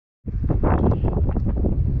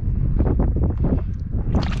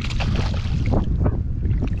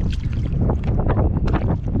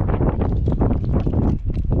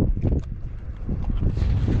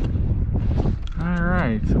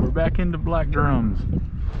back into black drums.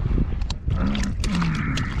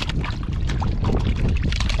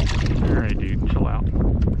 Alright, dude, chill out.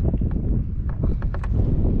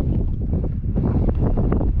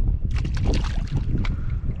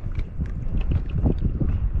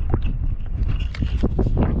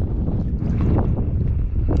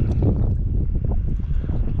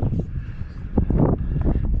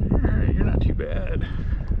 Alright, you're not too bad.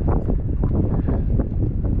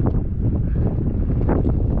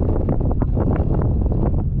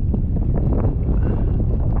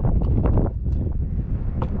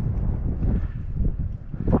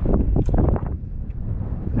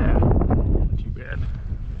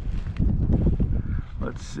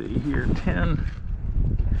 Let's see here, 10,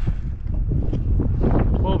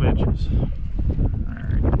 12 inches. All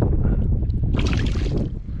right.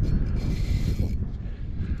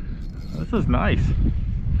 This is nice.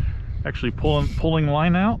 Actually pulling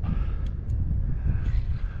line out.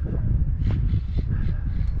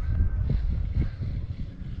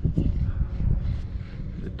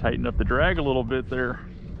 Tighten up the drag a little bit there.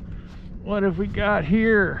 What have we got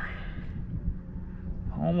here?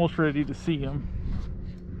 Almost ready to see him.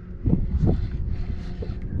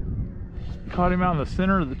 Caught him out in the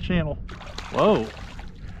center of the channel. Whoa,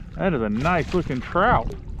 that is a nice looking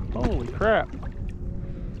trout. Holy crap.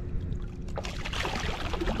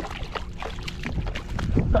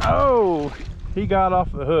 Oh, he got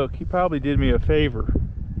off the hook. He probably did me a favor.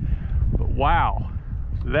 But wow,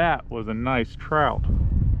 that was a nice trout.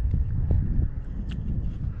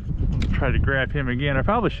 Let's try to grab him again. I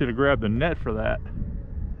probably should have grabbed the net for that,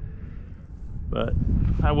 but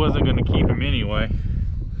I wasn't going to keep him anyway.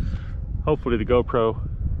 Hopefully the GoPro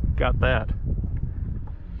got that.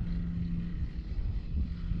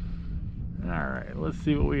 All right, let's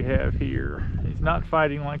see what we have here. He's not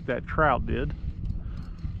fighting like that trout did.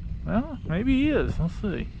 Well, maybe he is. Let's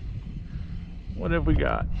see. What have we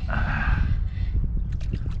got?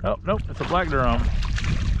 Oh, nope, it's a black drum.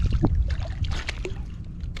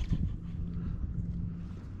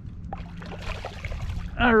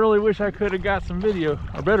 I really wish I could have got some video,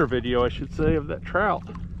 or better video I should say, of that trout.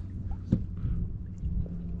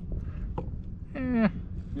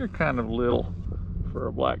 You're kind of little for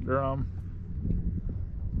a black drum,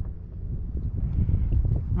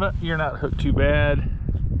 but you're not hooked too bad.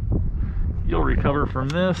 You'll recover from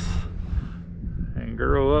this and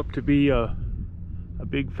grow up to be a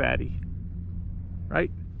big fatty, right?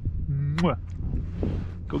 Mwah.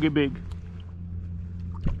 Go get big.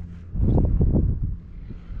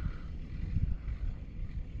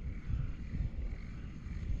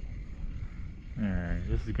 All right,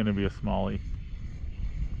 this is going to be a smallie.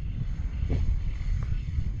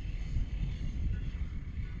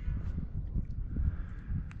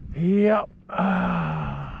 Yep,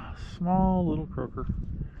 small little croaker.